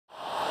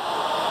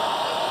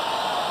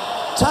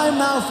Time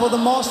now for the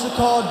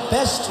MasterCard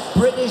Best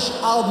British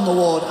Album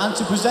Award, and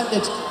to present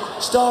it,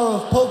 star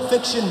of Pulp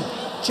Fiction,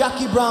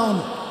 Jackie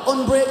Brown,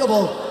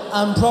 Unbreakable,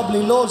 and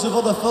probably loads of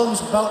other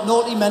films about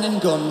naughty men and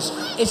guns.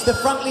 It's the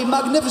frankly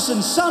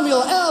magnificent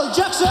Samuel L.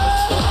 Jackson!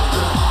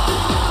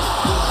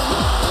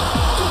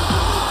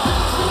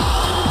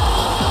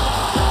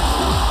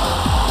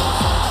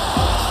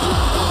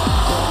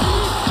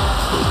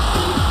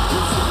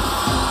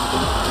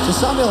 So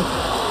Samuel,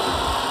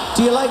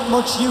 do you like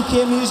much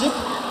UK music?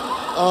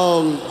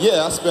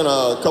 Yeah, I spent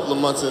a couple of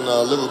months in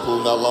Liverpool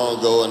not long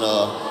ago and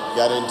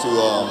got into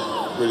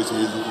British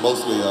music,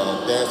 mostly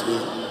dance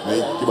music.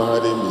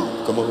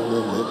 Come on,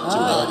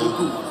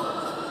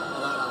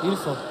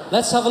 beautiful.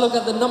 Let's have a look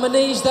at the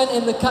nominees then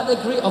in the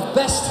category of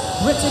Best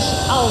British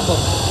Album.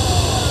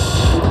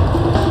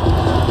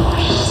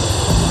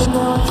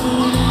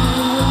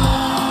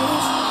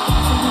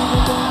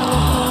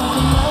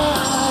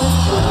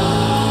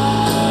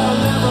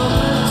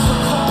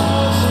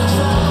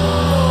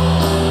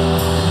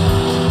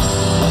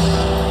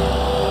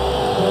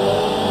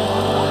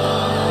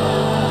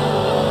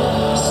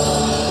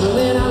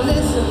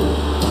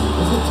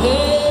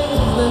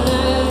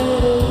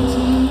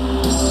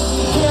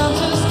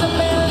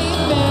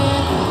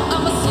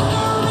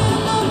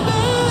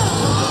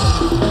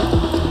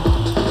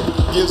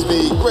 Gives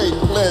me great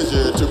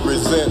pleasure to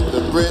present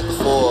the Brit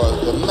for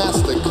the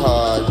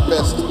MasterCard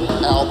Best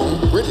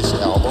Album, British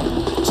Album,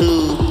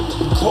 to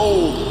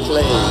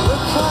Coldplay.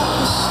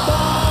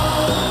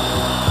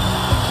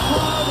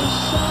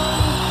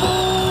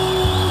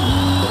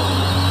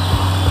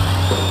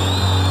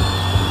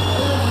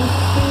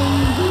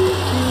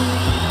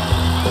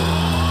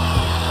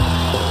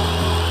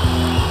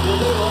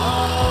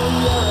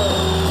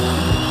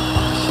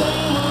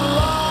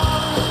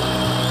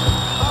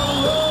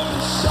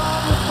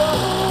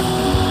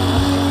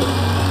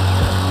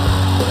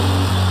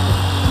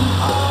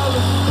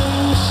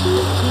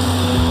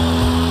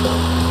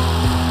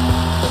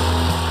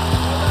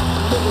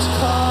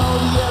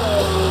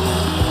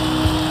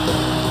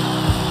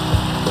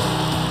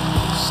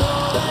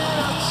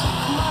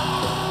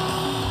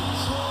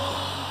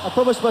 I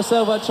promised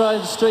myself I'd try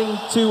and string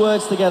 2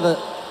 words together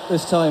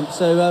this time.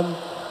 So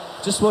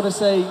just want to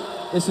say,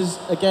 this is,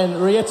 again,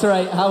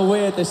 reiterate how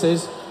weird this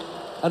is,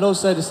 and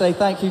also to say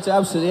thank you to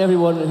absolutely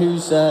everyone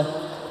who's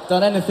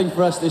done anything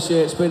for us this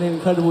year. It's been an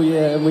incredible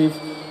year, and we've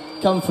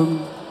come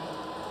from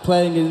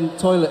playing in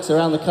toilets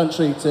around the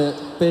country to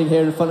being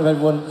here in front of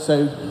everyone.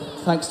 So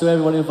thanks to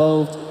everyone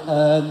involved,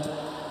 and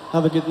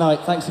have a good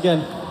night. Thanks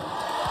again.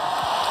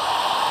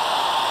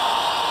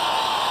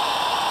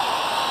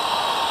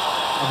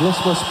 I've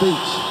lost my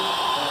speech.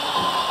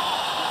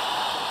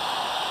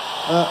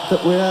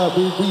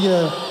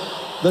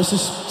 There's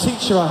this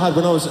teacher I had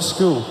when I was at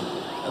school,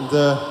 and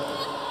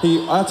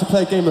I had to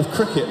play a game of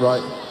cricket,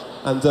 right?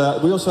 And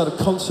we also had a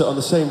concert on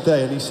the same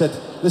day, and he said,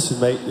 "Listen,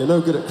 mate, you're no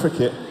good at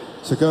cricket,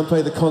 so go and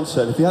play the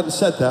concert." And if he hadn't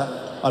said that,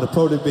 I'd have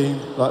probably been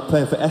like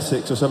playing for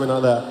Essex or something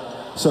like that.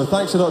 So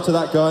thanks a lot to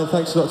that guy, and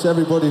thanks a lot to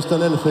everybody who's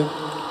done anything.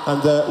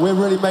 And we're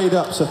really made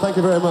up, so thank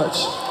you very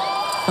much.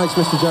 Thanks,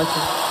 Mr.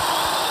 Jackson.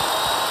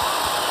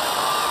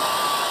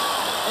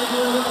 Thank you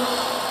very much.